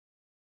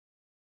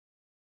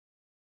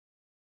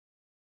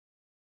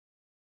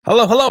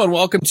Hello, hello, and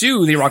welcome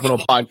to the Rock and Roll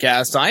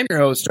Podcast. I'm your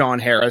host, John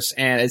Harris,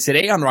 and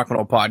today on the Rock and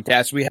Roll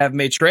Podcast, we have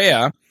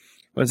MAITREYA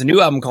with a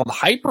new album called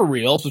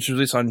Hyperreals, which was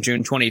released on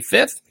June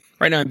 25th.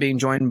 Right now, I'm being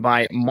joined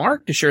by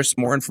Mark to share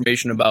some more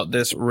information about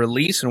this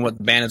release and what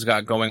the band has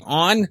got going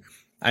on.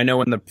 I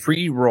know in the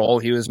pre-roll,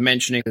 he was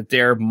mentioning that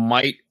there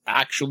might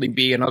actually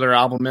be another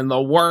album in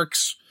the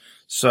works.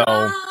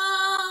 So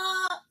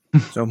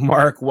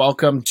Mark,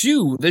 welcome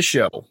to the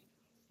show.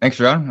 Thanks,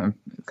 John. I'm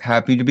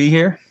happy to be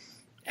here.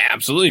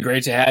 Absolutely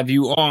great to have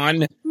you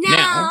on.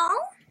 Now,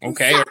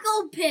 okay. The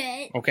circle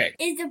pit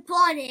is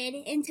applauded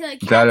into a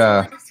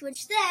catalyst,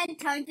 which then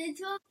turns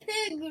into a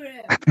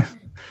pilgrim.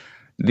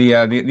 The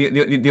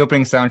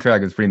opening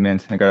soundtrack is pretty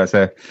mint, I gotta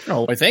say.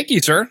 Oh, well, thank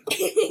you, sir.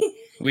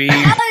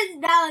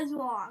 That was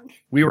wrong.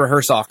 We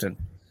rehearse often.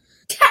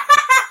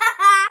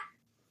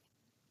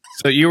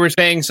 So you were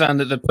saying, son,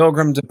 that the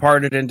pilgrim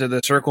departed into the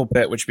circle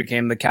pit, which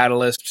became the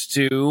catalyst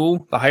to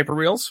the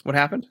Hyperreals. What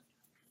happened?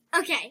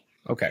 Okay.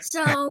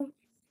 So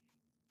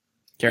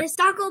the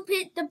circle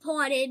pit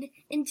departed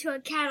into a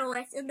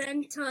catalyst and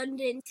then turned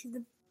into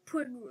the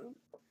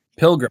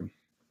pilgrim.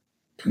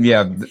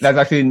 Yeah, that's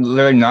actually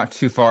literally not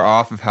too far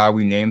off of how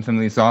we named some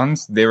of these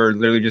songs. They were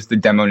literally just the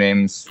demo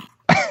names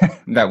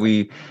that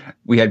we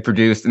had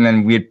produced, and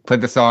then we had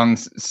played the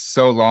songs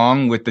so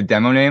long with the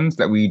demo names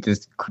that we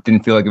just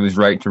didn't feel like it was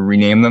right to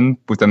rename them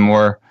with a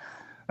more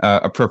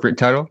appropriate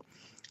title.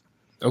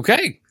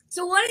 Okay.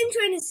 So what I'm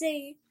trying to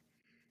say.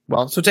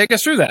 Well, so take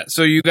us through that.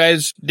 So you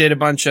guys did a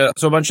bunch of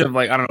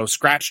like, I don't know,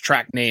 scratch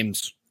track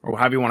names or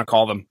however you want to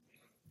call them.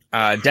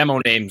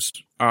 Demo names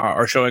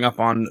are showing up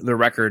on the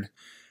record.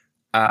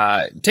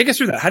 Take us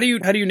through that. How do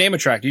you name a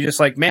track? You just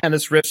like, man,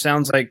 this riff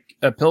sounds like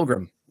a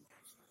pilgrim.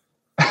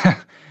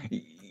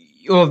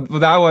 Well,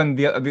 that one,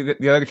 the other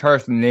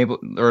guitarist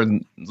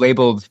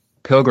labeled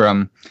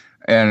Pilgrim,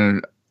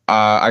 and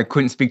I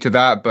couldn't speak to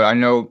that, but I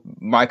know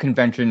my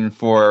convention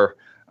for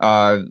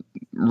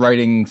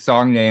writing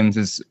song names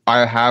is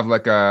I have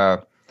like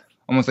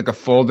almost like a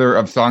folder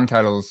of song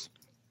titles.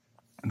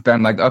 Then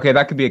I'm like, okay,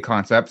 that could be a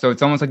concept. So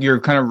it's almost like you're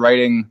kind of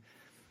writing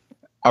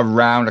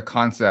around a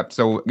concept.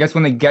 So I guess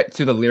when they get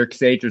to the lyric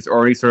stage, there's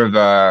already sort of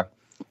a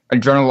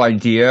general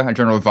idea, a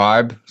general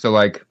vibe. So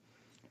like,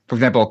 for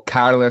example,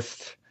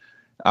 Catalyst.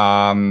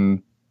 I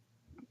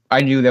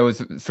knew there was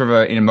sort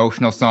of an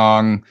emotional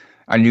song.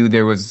 I knew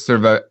there was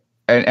sort of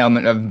an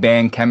element of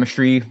band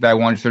chemistry that I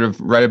wanted to sort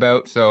of write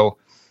about. So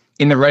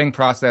in the writing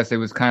process, it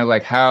was kind of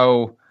like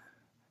how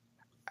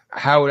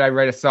would I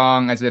write a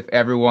song as if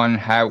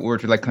everyone were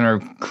to like kind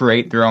of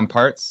create their own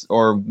parts,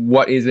 or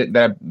what is it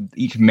that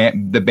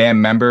the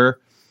band member,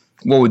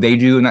 what would they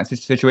do in that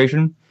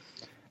situation?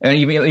 And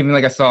even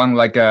like a song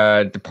like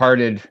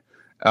Departed,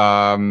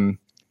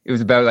 it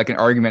was about like an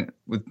argument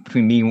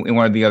between me and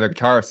one of the other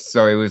guitarists.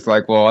 So it was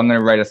like, well, I'm going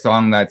to write a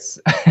song that's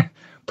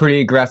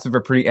pretty aggressive or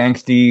pretty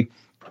angsty,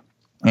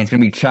 and it's going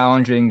to be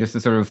challenging just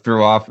to sort of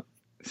throw off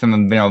some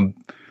of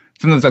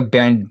those like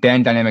band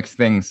dynamics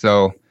things.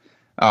 So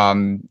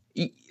the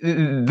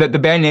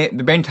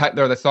band title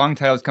or the song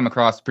titles come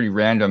across pretty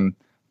random,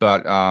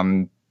 but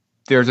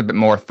there's a bit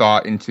more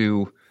thought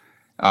into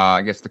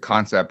I guess the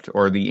concept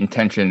or the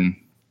intention.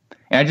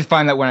 And I just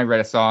find that when I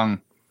write a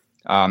song,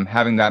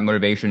 having that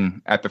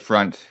motivation at the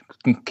front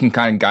can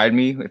kind of guide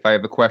me if I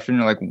have a question,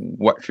 like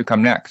what should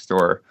come next,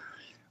 or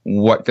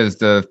what does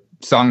the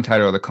song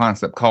title or the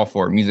concept call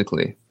for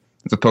musically,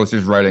 as opposed to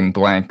just writing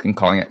blank and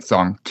calling it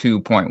song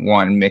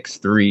 2.1, mix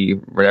 3,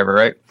 whatever,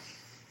 right?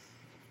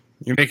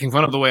 You're making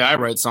fun of the way I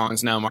write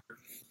songs now, Mark.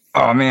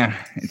 Oh man,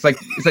 it's like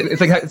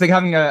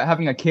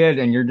having a kid,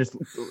 and you're just,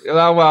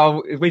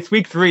 well, it's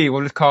week 3,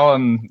 we'll just call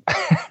him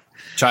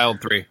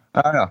Child 3.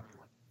 I don't know.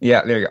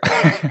 Yeah, there you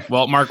go.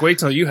 Well, Mark, wait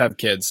till you have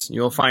kids.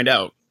 You'll find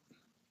out.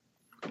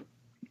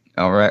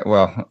 All right.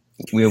 Well,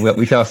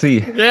 we shall see.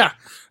 Yeah.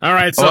 All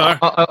right. So I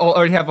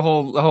already have a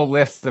whole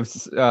list of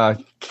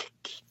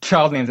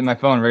child names in my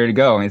phone ready to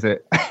go. Is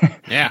it?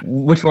 Yeah.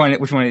 Which one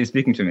are you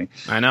speaking to me?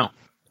 I know.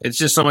 It's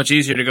just so much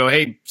easier to go,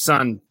 hey,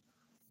 son,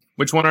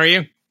 which one are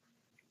you?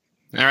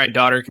 All right,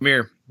 daughter, come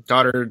here.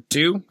 Daughter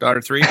 2, daughter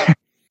 3.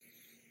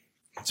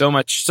 So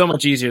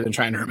much easier than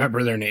trying to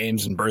remember their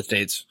names and birth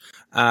dates.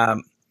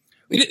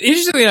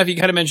 Interestingly enough, you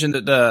kind of mentioned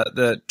that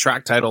the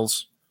track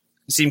titles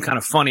seem kind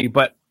of funny,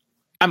 but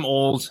I'm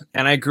old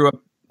and I grew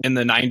up in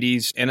the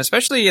 90s, and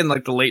especially in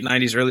like the late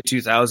 90s, early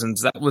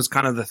 2000s, that was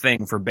kind of the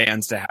thing for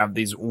bands to have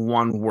these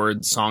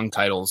one-word song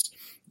titles.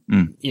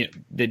 You know,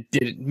 that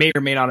may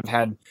or may not have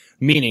had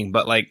meaning,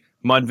 but like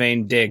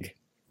Mudvayne Dig,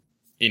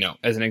 you know,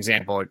 as an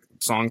example, like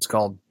songs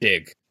called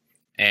Dig,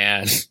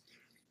 and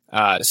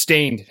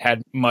Stained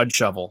had Mud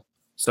Shovel.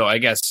 So I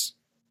guess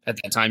at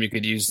that time you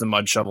could use the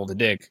mud shovel to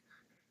dig.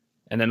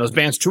 And then those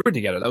bands toured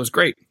together. That was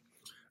great.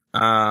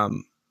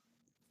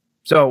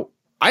 So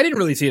I didn't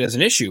really see it as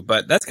an issue,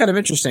 but that's kind of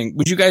interesting.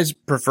 Would you guys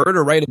prefer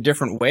to write a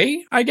different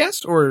way, I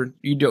guess, or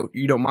you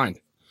don't mind?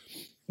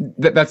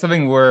 That's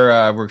something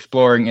we're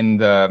exploring in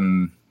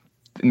the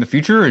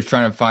future, is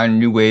trying to find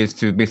new ways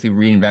to basically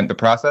reinvent the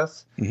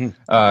process.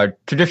 Mm-hmm.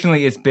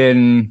 Traditionally, it's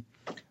been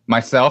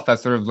myself,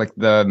 as sort of like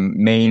the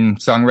main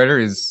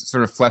songwriter, is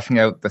sort of fleshing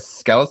out the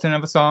skeleton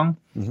of a song.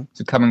 Mm-hmm.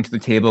 So coming to the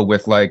table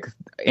with like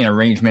an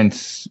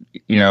arrangement,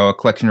 a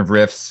collection of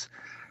riffs,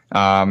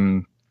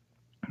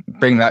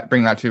 bring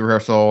that to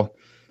rehearsal,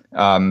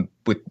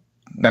 with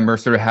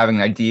members sort of having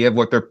an idea of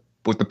what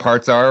the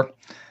parts are,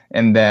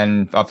 and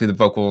then obviously the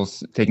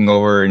vocals taking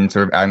over and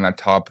sort of adding that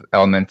top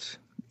element.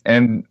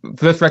 And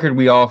for this record,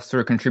 we all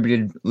sort of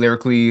contributed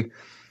lyrically,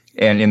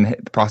 and in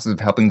the process of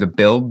helping to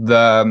build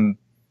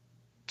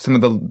some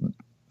of the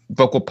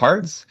vocal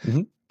parts.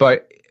 Mm-hmm.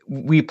 But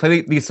we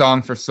played these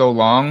songs for so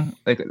long.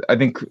 Like, I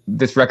think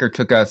this record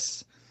took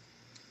us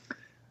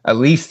at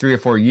least 3 or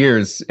 4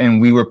 years,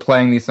 and we were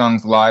playing these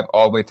songs live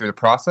all the way through the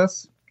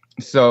process.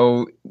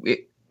 So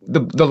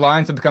the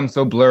lines have become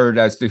so blurred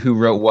as to who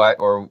wrote what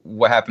or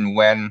what happened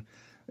when.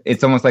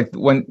 It's almost like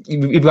when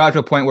you've got to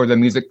a point where the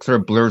music sort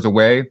of blurs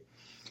away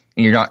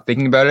and you're not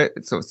thinking about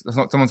it. So it's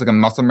almost like a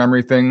muscle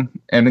memory thing.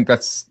 And I think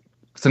that's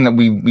something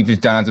that we've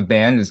just done as a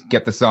band, is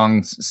get the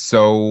songs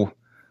so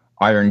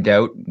ironed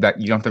out that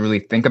you don't have to really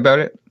think about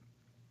it.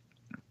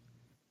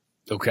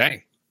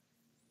 Okay.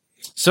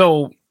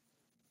 So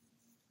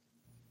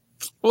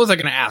what was I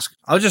going to ask?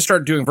 I'll just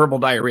start doing verbal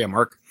diarrhea,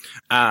 Mark.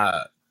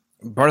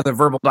 Part of the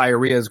verbal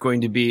diarrhea is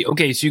going to be,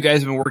 okay, so you guys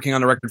have been working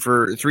on the record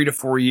for 3 to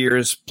 4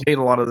 years, played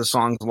a lot of the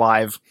songs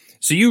live.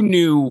 So you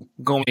knew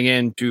going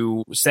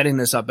into setting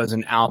this up as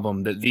an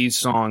album that these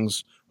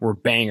songs were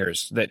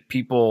bangers, that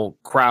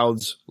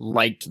crowds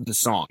liked the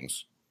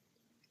songs.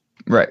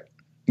 Right.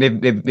 They've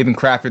been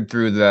crafted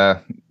through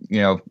the,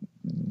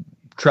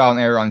 trial and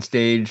error on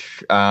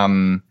stage.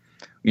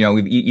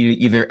 We've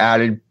either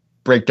added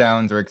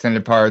breakdowns or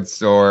extended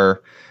parts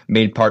or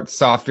made parts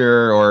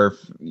softer, or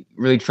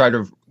really tried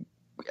to.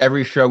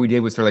 Every show we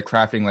did was sort of like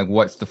crafting, like,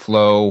 what's the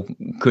flow?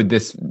 Could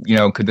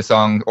the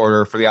song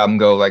order for the album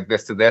go like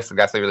this to this? Like,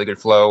 that's a really good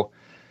flow.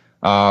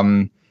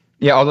 All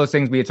those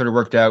things we had sort of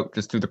worked out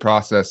just through the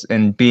process.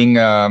 And being,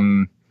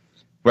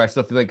 what I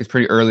still feel like is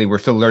pretty early, we're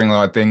still learning a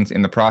lot of things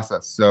in the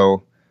process.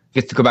 So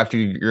just to go back to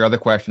your other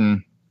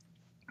question,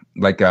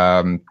 like,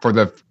 for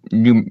the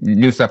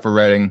new stuff we're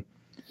writing,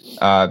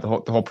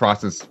 the whole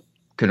process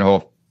can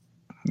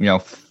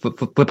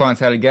flip on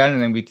its head again,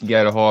 and then we can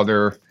get a whole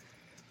other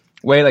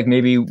way. Like,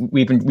 maybe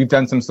we've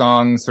done some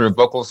songs sort of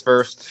vocals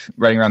first,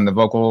 writing around the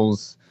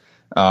vocals,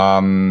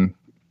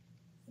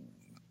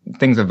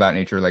 things of that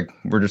nature. Like,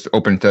 we're just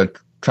open to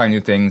try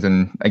new things,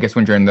 and I guess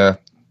when you're in the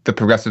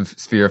progressive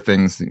sphere of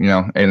things,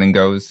 anything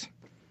goes.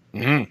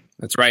 Mm-hmm.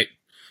 That's right.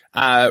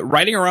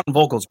 Writing around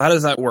vocals, how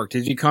does that work?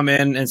 Did you come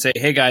in and say,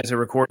 hey guys, I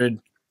recorded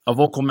a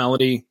vocal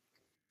melody,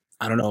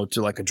 I don't know,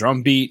 to like a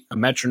drum beat, a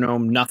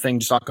metronome, nothing,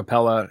 just a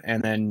cappella,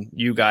 and then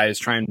you guys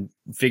try and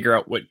figure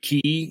out what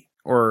key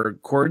or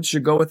chords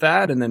should go with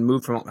that, and then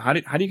move from, how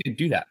do you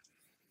do that?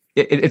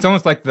 It's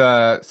almost like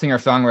the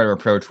singer-songwriter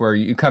approach, where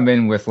you come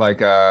in with like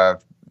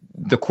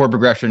the chord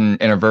progression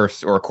in a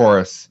verse or a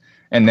chorus,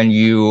 and then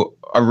you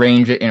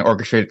arrange it and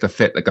orchestrate it to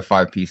fit like a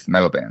 5-piece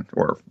metal band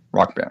or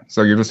rock band.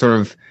 So you're just sort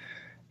of,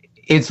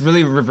 it's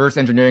really reverse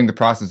engineering the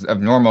process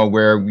of normal,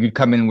 where you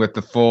come in with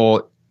the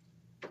full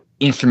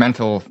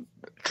instrumental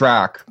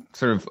track,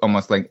 sort of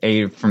almost like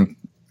A from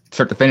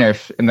start to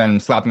finish, and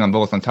then slapping on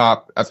vocals on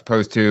top, as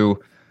opposed to,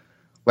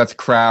 let's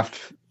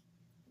craft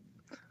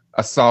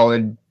a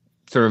solid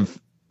sort of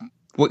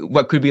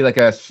what could be like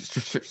a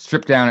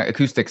stripped down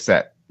acoustic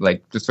set,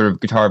 like just sort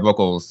of guitar,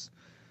 vocals,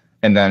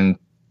 and then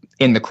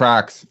in the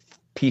cracks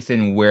piece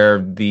in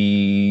where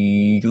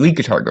the lead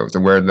guitar goes, or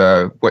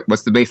where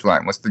what's the bass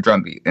line, what's the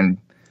drum beat, and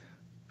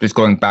just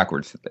going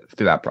backwards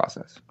through that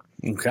process.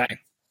 Okay.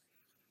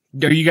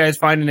 Are you guys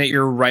finding that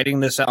you're writing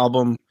this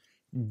album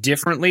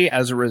differently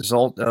as a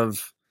result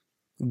of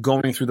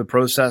going through the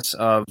process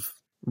of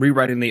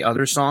rewriting the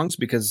other songs,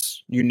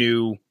 because you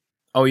knew,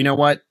 oh, you know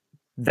what,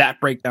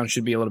 that breakdown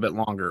should be a little bit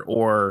longer,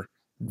 or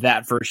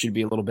that verse should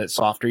be a little bit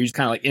softer? You just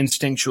kind of like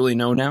instinctually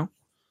know now?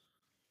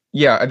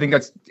 Yeah, I think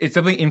it's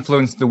definitely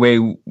influenced the way,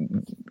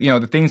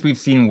 the things we've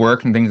seen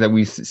work and things that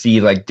we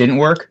see like didn't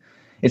work.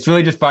 It's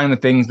really just finding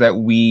the things that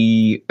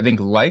we, I think,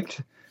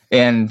 liked.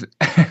 And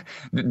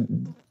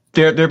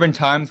there have been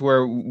times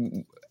where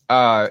we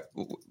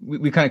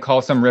kind of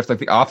call some riffs like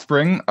the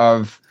offspring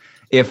of,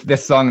 if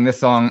this song and this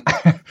song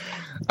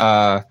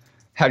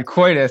had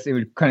coitus, it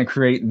would kind of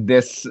create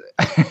this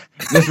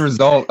this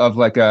result of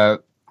like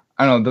the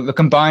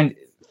combined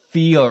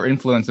feel or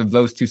influence of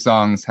those two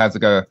songs has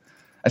like a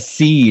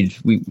seed.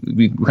 We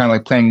kind of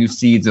like planting new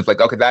seeds of like,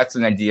 okay, that's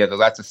an idea,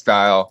 that's a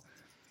style.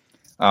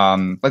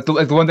 Like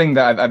the one thing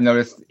that I've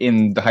noticed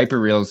in the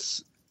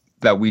hyperreels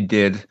that we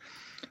did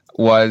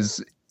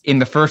was, in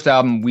the first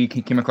album, we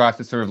came across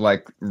this sort of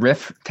like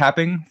riff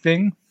tapping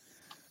thing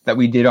that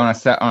we did on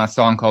a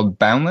song called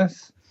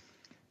Boundless.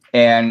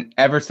 And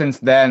ever since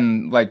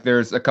then, like,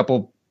 there's a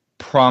couple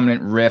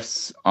prominent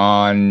riffs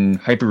on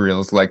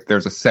hyperreels. Like,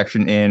 there's a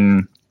section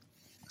in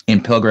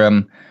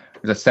Pilgrim,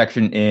 there's a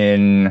section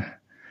in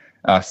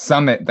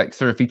Summit that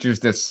sort of features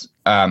this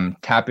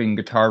tapping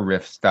guitar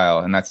riff style,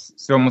 and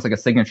that's almost like a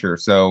signature.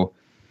 So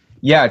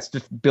yeah, it's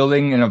just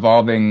building and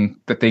evolving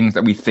the things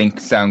that we think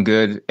sound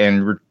good,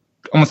 and we're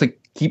almost like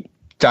keep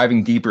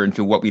diving deeper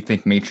into what we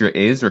think Maitreya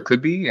is or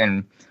could be,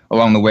 and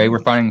along the way, we're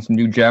finding some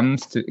new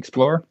gems to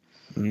explore.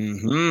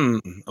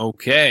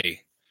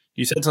 Okay.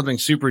 You said something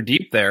super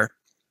deep there.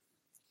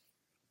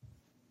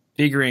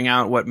 Figuring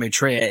out what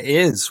Maitreya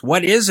is.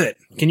 What is it?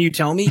 Can you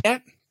tell me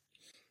yet?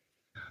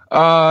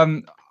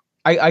 I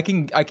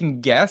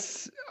can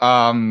guess.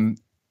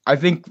 I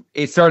think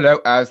it started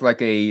out as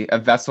like a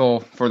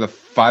vessel for the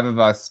five of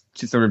us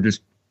to sort of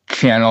just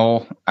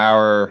channel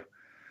our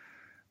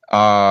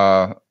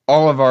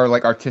all of our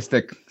like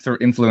artistic sort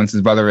of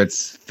influences, whether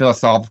it's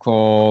philosophical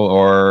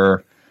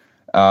or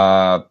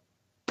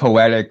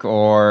poetic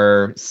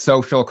or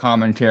social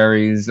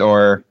commentaries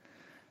or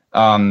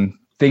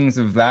things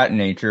of that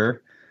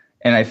nature.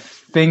 And I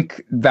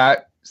think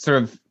that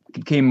sort of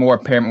became more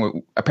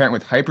apparent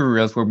with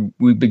hyperreals, where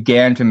we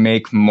began to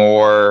make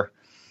more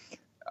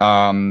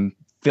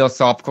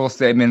philosophical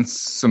statements,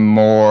 some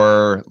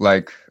more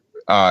like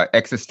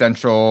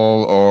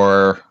existential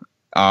or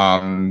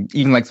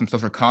even like some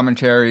social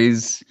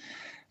commentaries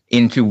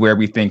into where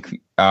we think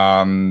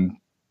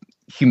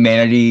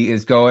humanity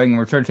is going.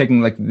 We're sort of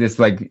taking like this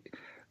like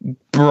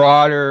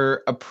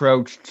broader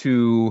approach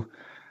to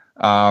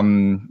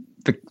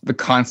the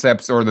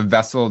concepts or the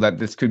vessel that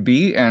this could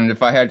be. And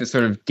if I had to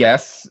sort of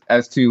guess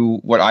as to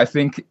what I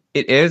think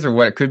it is or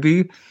what it could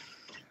be,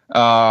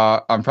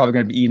 I'm probably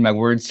going to be eating my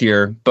words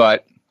here,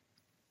 but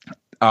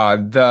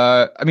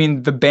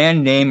the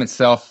band name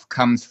itself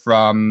comes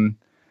from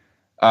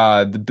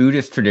the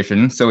Buddhist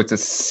tradition. So it's a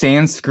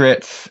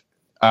Sanskrit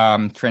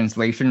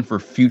translation for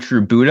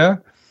future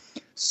Buddha.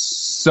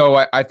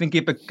 So I think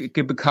it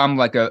could become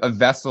like a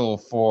vessel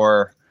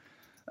for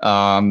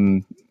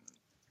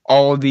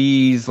all of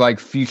these like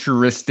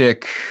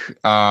futuristic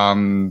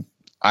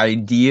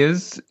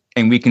ideas,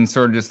 and we can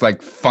sort of just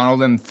like funnel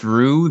them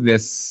through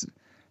this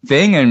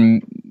thing.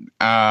 And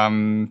I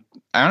don't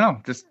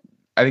know,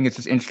 I think it's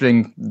just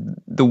interesting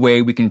the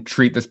way we can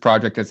treat this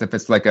project as if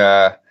it's like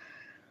the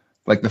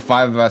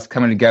five of us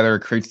coming together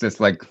creates this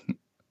like,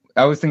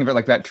 I was thinking of it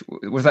like that.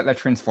 Was that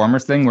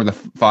Transformers thing where the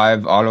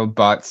five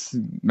Autobots,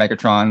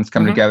 Megatrons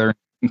come together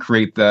and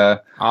create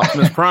the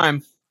Optimus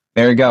Prime?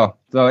 There you go.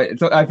 So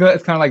I feel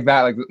it's kind of like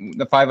that. Like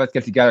the five of us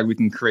get together, we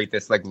can create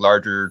this like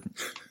larger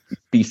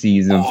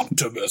species of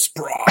Optimus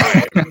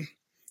Prime.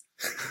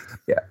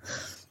 Yeah.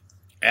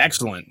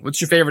 Excellent.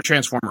 What's your favorite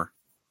Transformer?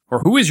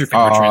 Or who is your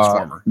favorite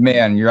Transformer?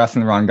 Man, you're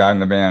asking the wrong guy in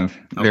the band.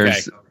 Okay.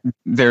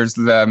 There's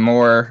the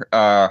more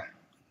I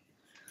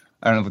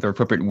don't know what the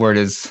appropriate word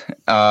is.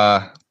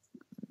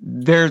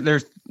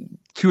 There's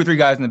two or three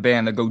guys in the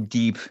band that go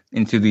deep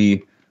into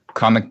the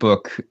comic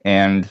book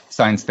and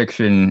science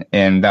fiction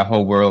and that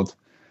whole world,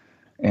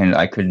 and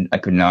I could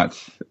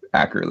not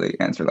accurately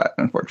answer that,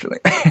 unfortunately.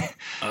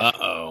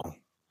 Uh-oh.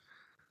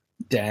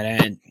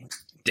 Dan.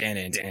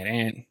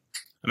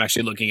 I'm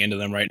actually looking into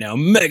them right now.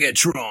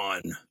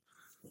 Megatron.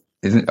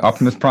 Isn't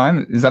Optimus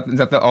Prime? Is that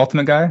the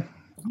ultimate guy?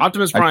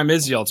 Optimus Prime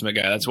is the ultimate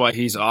guy. That's why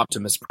he's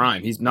Optimus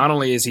Prime. He's not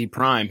only is he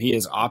Prime, he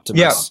is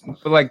Optimus. Yeah,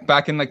 but like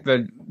back in like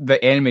the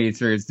animated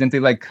series, didn't they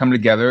like come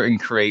together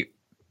and create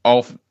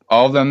all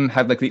of them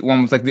had like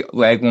one was like the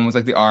leg, one was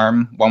like the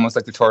arm, one was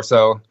like the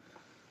torso.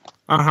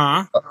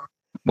 Uh-huh.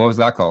 What was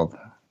that called?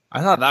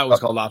 I thought that was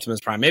called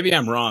Optimus Prime. Maybe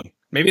I'm wrong.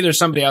 Maybe there's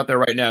somebody out there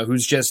right now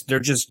who's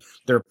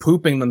they're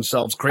pooping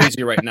themselves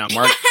crazy right now,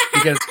 Mark.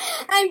 Because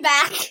I'm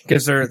back.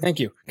 Because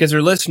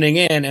they're listening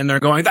in and they're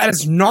going, that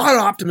is not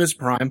Optimus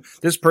Prime.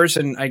 This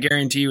person, I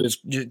guarantee you,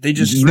 they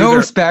just no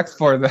respect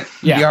for the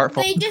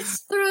artful. They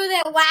just threw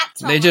their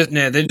laptop. They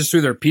just threw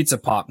their pizza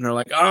pop and they're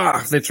like,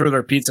 they threw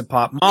their pizza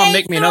pop. Mom,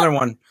 make me another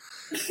one.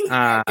 They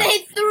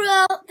threw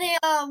out their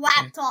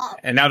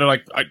laptop. And now they're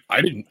like,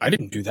 I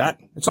didn't do that.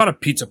 It's not a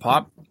pizza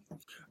pop.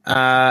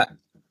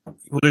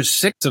 Well, there's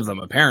 6 of them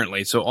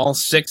apparently, so all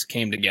 6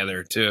 came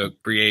together to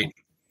create.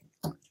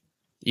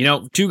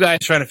 2 guys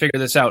trying to figure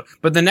this out.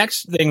 But the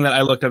next thing that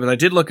I looked up, and I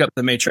did look up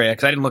the Maitreya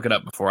because I didn't look it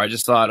up before. I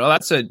just thought,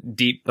 that's a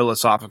deep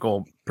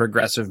philosophical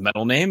progressive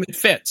metal name. It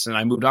fits, and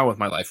I moved on with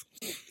my life.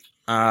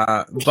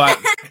 But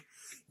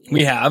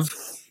we have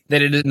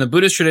that it is in the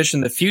Buddhist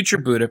tradition, the future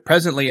Buddha,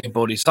 presently a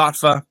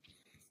bodhisattva,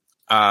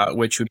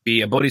 which would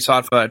be a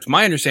bodhisattva, to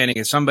my understanding,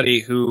 is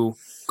somebody who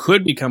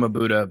could become a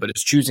Buddha, but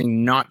is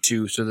choosing not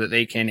to so that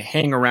they can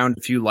hang around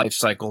a few life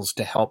cycles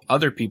to help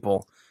other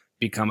people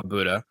become a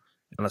Buddha,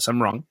 unless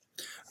I'm wrong.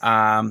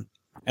 And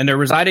they're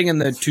residing in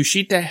the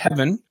Tushita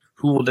heaven,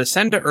 who will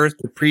descend to earth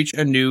to preach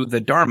anew the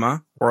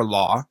Dharma, or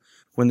law,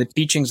 when the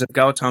teachings of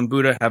Gautama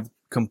Buddha have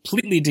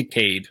completely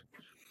decayed.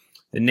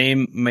 The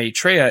name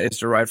Maitreya is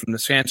derived from the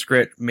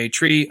Sanskrit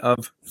Maitri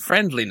of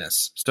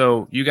friendliness.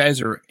 So you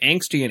guys are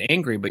angsty and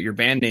angry, but your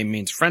band name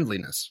means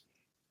friendliness.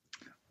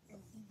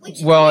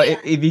 Well,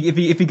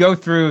 if you go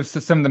through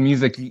some of the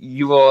music,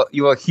 you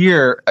will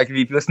hear, like if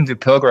you listen to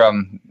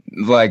Pilgrim,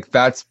 like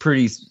that's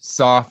pretty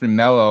soft and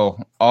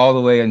mellow all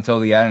the way until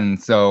the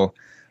end. So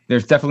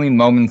there's definitely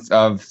moments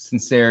of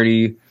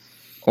sincerity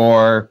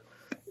or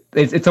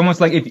it's almost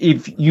like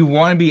if you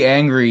want to be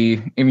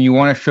angry and you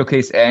want to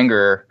showcase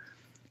anger,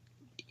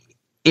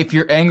 if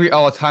you're angry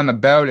all the time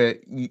about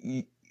it,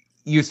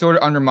 you sort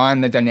of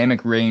undermine the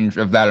dynamic range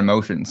of that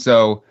emotion.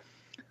 So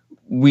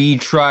we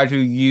try to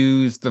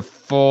use the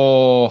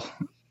full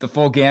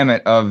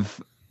gamut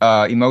of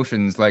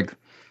emotions, like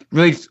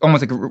really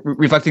almost like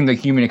reflecting the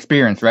human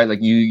experience, right?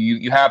 Like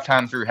you have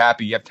times where you're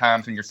happy, you have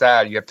times when you're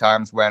sad, you have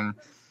times when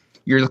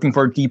you're looking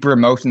for deeper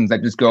emotions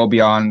that just go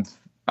beyond.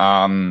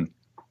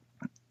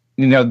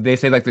 They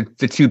say like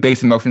the two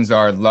base emotions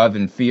are love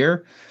and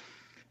fear,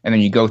 and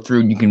then you go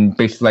through and you can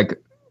basically like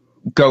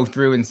go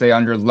through and say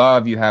under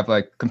love you have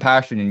like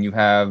compassion and you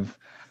have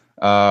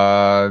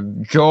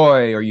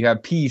joy, or you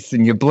have peace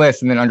and you have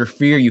bliss, and then under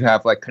fear you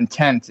have like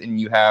content and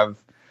you have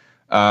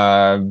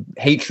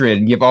hatred,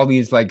 and you have all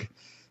these like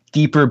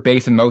deeper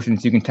base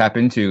emotions you can tap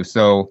into.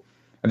 So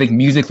I think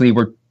musically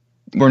we're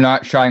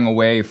not shying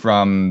away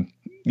from,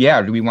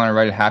 do we want to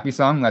write a happy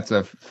song that's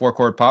a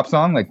 4-chord pop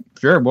song? Like,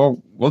 sure,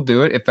 we'll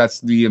do it if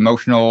that's the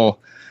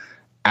emotional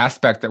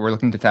aspect that we're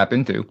looking to tap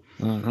into.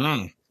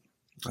 Mm-hmm.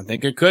 I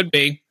think it could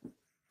be.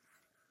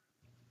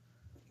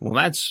 Well,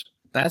 that's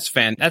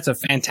a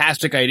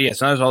fantastic idea.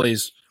 So there's all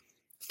these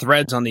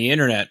threads on the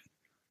internet,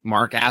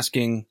 Mark,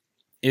 asking,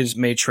 is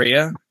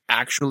Maitreya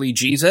actually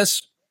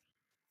Jesus?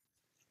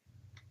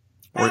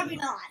 Probably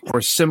not.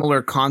 Or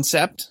similar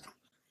concept?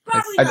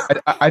 Probably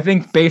not. I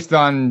think based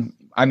on,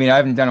 I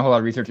haven't done a whole lot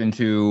of research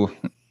into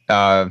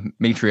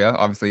Maitreya,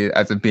 obviously,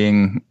 as it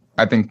being,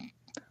 I think,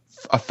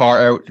 a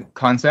far out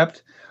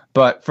concept.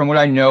 But from what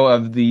I know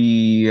of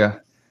the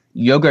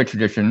yoga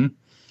tradition,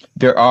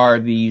 there are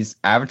these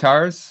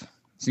avatars.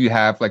 So you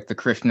have like the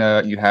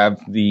Krishna, you have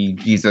the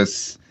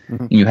Jesus,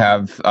 mm-hmm. You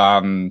have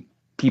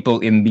people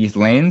in these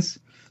lanes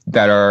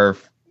that are,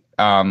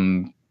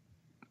 again,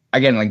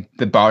 like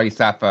the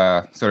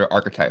Bodhisattva sort of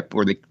archetype,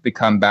 where they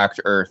come back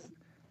to Earth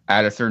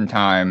at a certain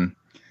time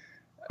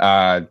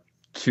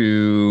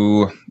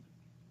to,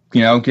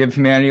 give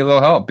humanity a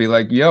little help. Be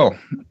like, yo,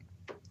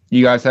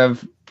 you guys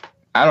have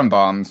atom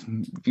bombs.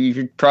 You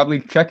should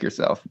probably check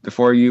yourself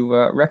before you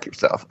wreck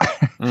yourself.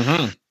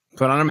 Mm-hmm.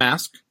 Put on a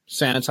mask,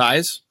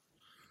 sanitize,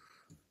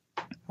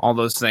 all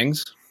those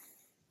things.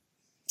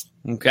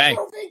 Okay.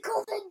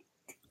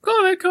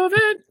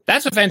 COVID.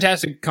 That's a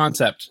fantastic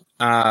concept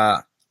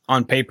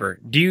on paper.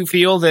 Do you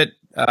feel that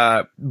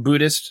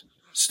Buddhist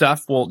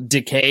stuff will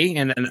decay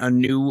and then a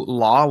new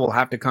law will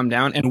have to come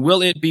down? And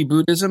will it be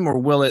Buddhism or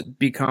will it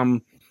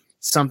become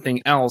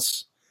something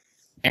else?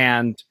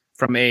 And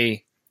from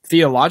a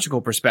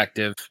theological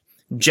perspective,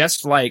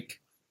 just like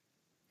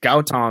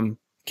Gautam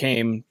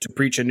came to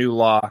preach a new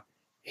law,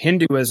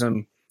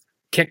 Hinduism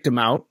kicked him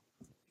out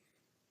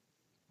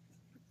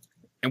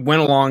and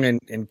went along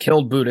and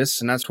killed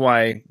Buddhists, and that's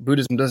why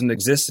Buddhism doesn't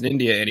exist in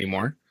India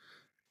anymore.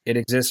 It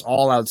exists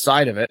all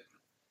outside of it.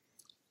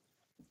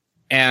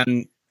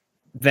 And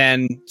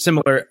then,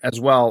 similar as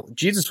well,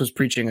 Jesus was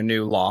preaching a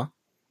new law,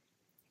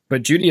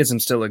 but Judaism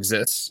still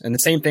exists, and the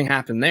same thing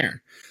happened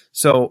there.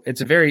 So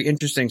it's a very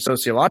interesting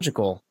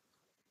sociological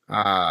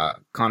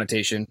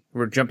connotation.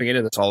 We're jumping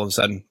into this all of a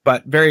sudden,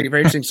 but very,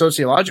 very interesting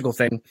sociological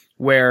thing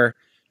where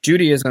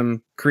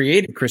Judaism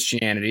created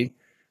Christianity,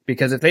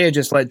 because if they had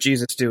just let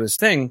Jesus do his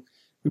thing,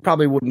 we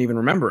probably wouldn't even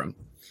remember him.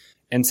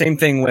 And same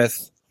thing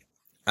with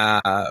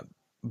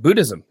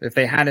Buddhism. If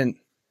they hadn't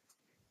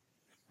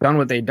done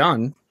what they'd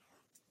done,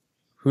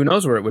 who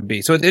knows where it would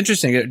be. So it's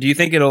interesting. Do you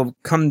think it'll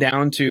come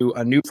down to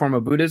a new form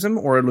of Buddhism,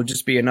 or it'll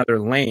just be another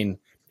lane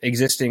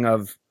existing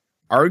of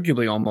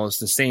arguably almost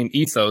the same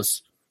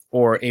ethos,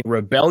 or a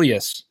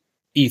rebellious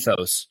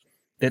ethos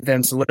that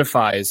then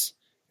solidifies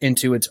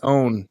into its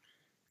own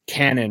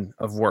canon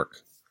of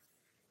work?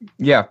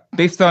 Yeah,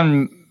 based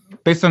on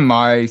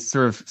my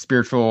sort of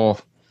spiritual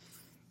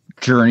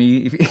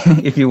journey,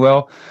 if you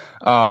will,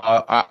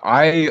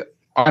 I'm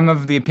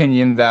of the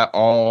opinion that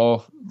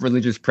all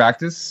religious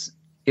practice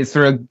is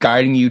sort of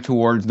guiding you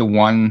towards the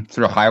one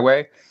sort of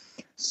highway.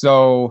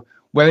 So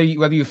whether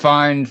you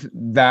find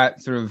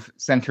that sort of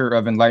center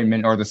of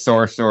enlightenment or the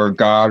source or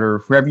God or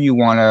whoever you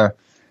want to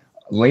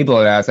label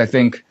it as, I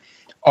think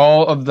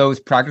all of those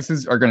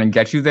practices are going to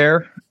get you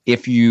there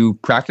if you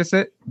practice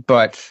it.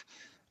 But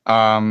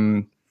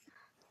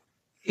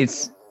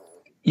it's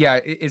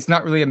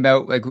not really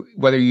about like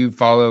whether you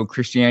follow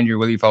Christianity or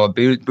whether you follow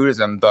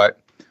Buddhism, but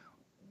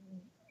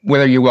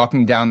whether you're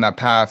walking down that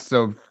path.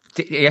 So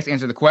to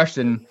answer the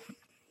question,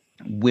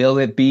 will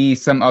it be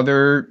some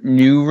other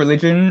new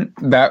religion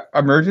that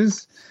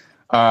emerges?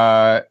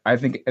 I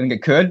think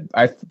it could.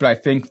 But I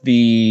think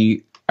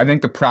the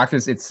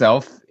practice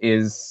itself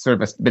is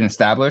sort of been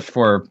established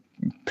for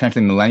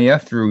potentially millennia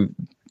through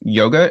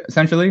yoga,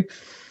 essentially.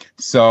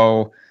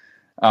 So,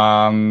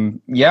 I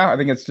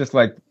think it's just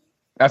like,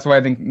 that's why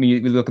I think we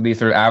look at these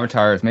sort of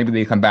avatars. Maybe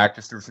they come back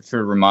just to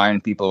sort of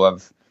remind people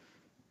of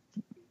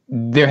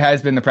there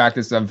has been the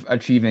practice of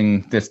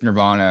achieving this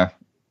nirvana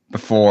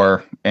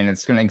before, and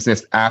it's going to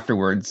exist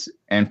afterwards,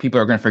 and people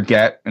are going to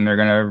forget and they're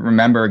going to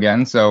remember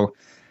again. So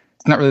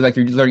it's not really like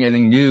you're learning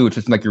anything new. It's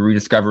just like you're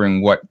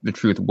rediscovering what the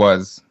truth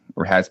was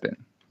or has been.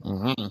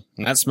 Mm-hmm.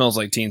 And that smells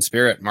like Teen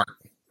Spirit, Mark.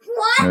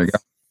 What? There we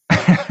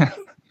go.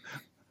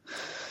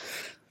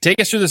 Take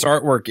us through this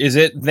artwork. Is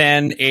it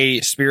then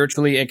a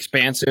spiritually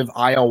expansive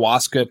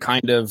ayahuasca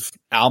kind of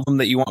album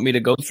that you want me to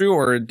go through,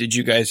 or did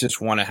you guys just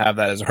want to have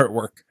that as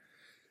artwork?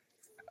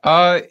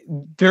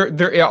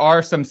 There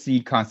are some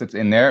seed concepts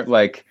in there,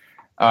 like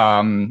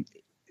I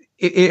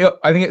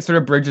think it sort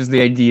of bridges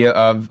the idea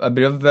of a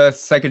bit of the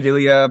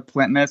psychedelia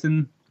plant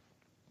medicine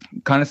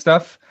kind of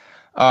stuff.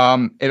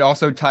 It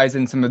also ties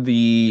in some of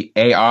the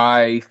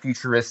AI,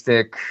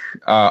 futuristic,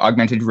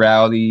 augmented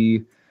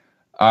reality,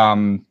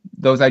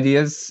 those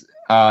ideas.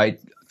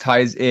 It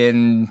ties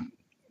in,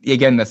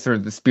 again, the sort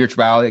of the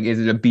spirituality. Is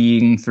it a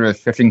being sort of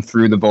shifting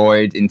through the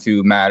void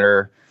into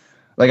matter?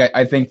 Like,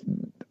 I think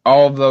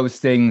all of those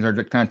things are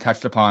kind of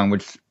touched upon,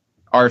 which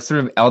are sort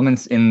of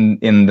elements in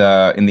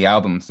the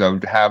album. So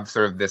to have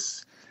sort of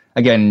this,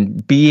 again,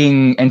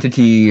 being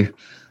entity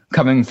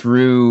coming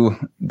through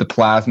the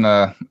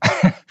plasma,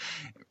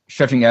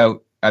 stretching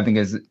out, I think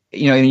is,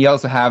 and you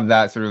also have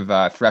that sort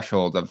of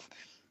threshold of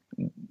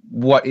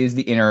what is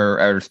the inner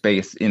outer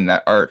space in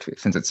that art,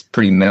 since it's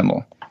pretty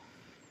minimal.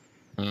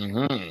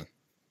 Mm-hmm.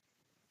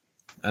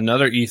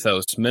 Another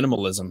ethos,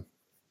 minimalism.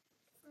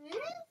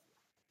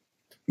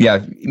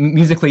 Yeah,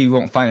 musically you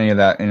won't find any of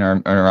that in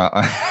our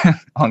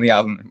on the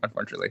album,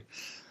 unfortunately.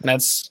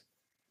 That's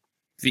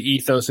the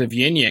ethos of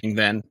yin yang.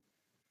 Then,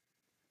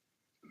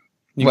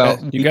 you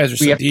guys are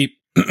so deep.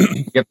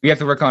 We have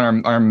to work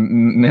on our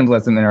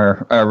minimalism in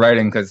our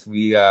writing, because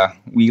we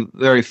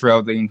literally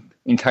throw the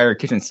entire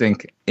kitchen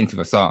sink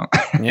into a song.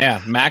 Yeah,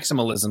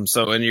 maximalism.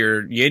 So in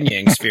your yin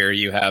yang sphere,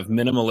 you have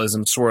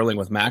minimalism swirling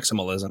with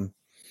maximalism.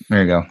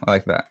 There you go. I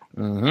like that.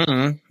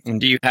 Mm-hmm.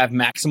 And do you have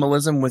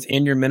maximalism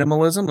within your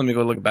minimalism? Let me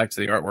go look back to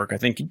the artwork. I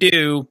think you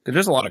do, because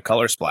there's a lot of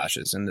color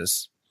splashes in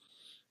this.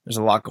 There's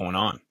a lot going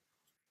on.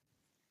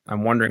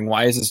 I'm wondering,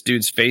 why is this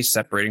dude's face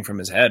separating from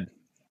his head?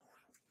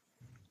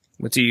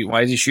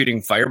 Why is he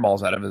shooting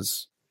fireballs out of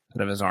his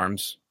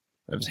arms,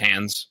 out of his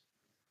hands?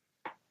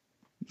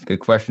 Good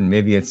question.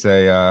 Maybe it's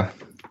a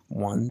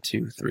 1,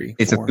 2, 3,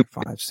 it's 4,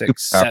 5,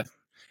 6, 7,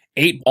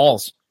 8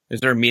 balls. Is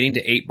there a meaning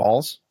to 8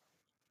 balls?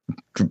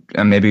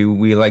 And maybe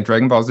we like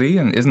Dragon Ball Z,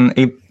 and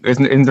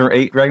isn't there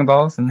 8 Dragon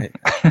Balls? And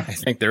I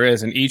think there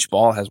is, and each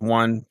ball has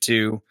 1,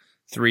 2,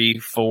 3,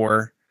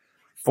 4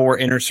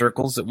 inner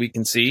circles that we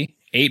can see.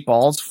 8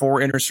 balls,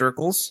 4 inner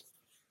circles.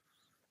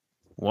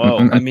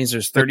 Whoa, that means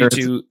there's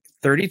 32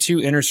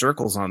 inner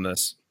circles on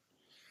this.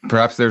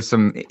 Perhaps there's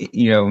some,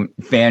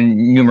 fan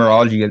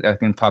numerology that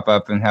can pop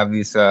up and have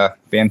these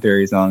fan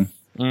theories on.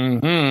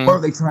 Mm-hmm. What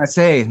are they trying to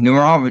say?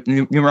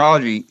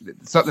 Numerology.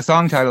 So the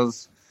song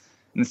titles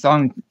and the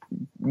song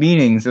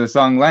meanings or the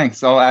song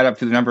lengths all add up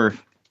to the number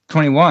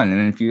 21.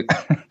 And if you...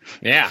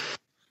 Yeah.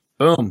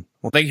 Boom.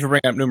 Well, thank you for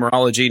bringing up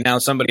numerology. Now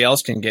somebody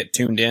else can get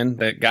tuned in.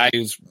 That guy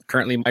who's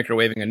currently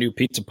microwaving a new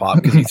pizza pop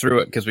because he threw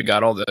it because we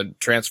got all the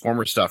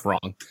Transformer stuff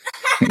wrong.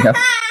 Yep.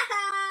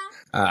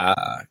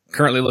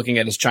 Currently looking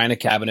at his china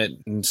cabinet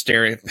and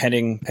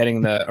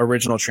petting the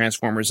original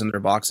Transformers in their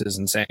boxes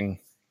and saying,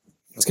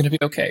 "It's going to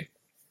be okay.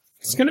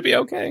 It's going to be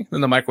okay."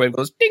 Then the microwave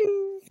goes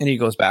ding, and he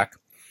goes back.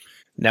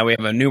 Now we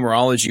have a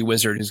numerology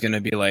wizard who's going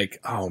to be like,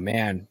 "Oh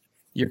man,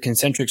 your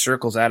concentric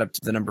circles add up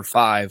to the number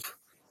 5,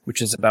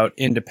 which is about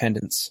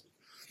independence."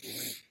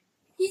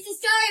 He's a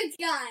science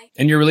guy.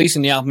 And you're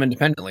releasing the album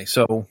independently,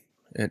 so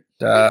He's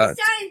a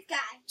science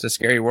guy. It's a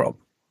scary world.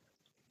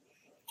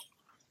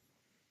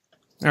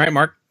 All right,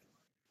 Mark.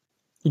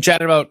 We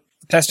chatted about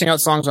testing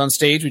out songs on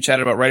stage. We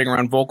chatted about writing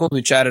around vocals.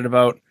 We chatted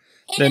about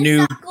the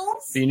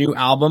new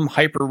album,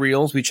 Hyper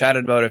Reels. We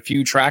chatted about a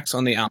few tracks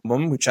on the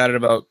album. We chatted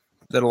about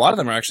that a lot of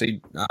them are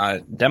actually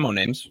demo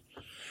names.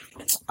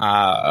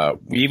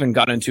 We even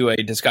got into a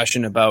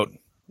discussion about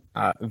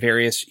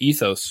various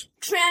ethos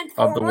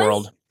of the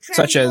world,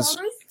 such as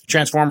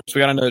Transformers.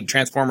 We got into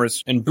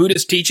Transformers and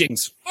Buddhist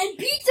teachings.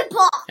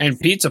 And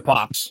Pizza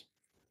Pops.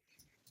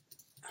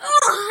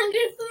 Oh, I'm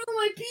going to throw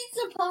my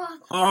Pizza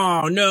Pops.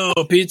 Oh, no,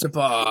 Pizza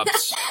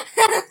Pops.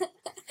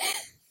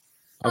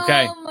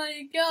 Okay. Oh,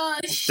 my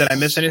gosh. Did I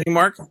miss anything,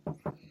 Mark?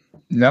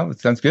 No, it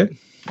sounds good.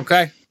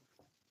 Okay.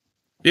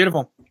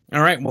 Beautiful.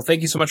 All right. Well,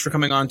 thank you so much for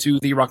coming on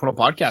to the Rock and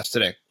Roll Podcast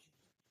today.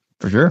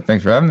 For sure.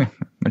 Thanks for having me.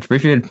 Much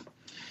appreciated.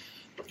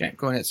 Okay,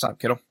 go ahead. Stop,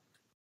 kiddo.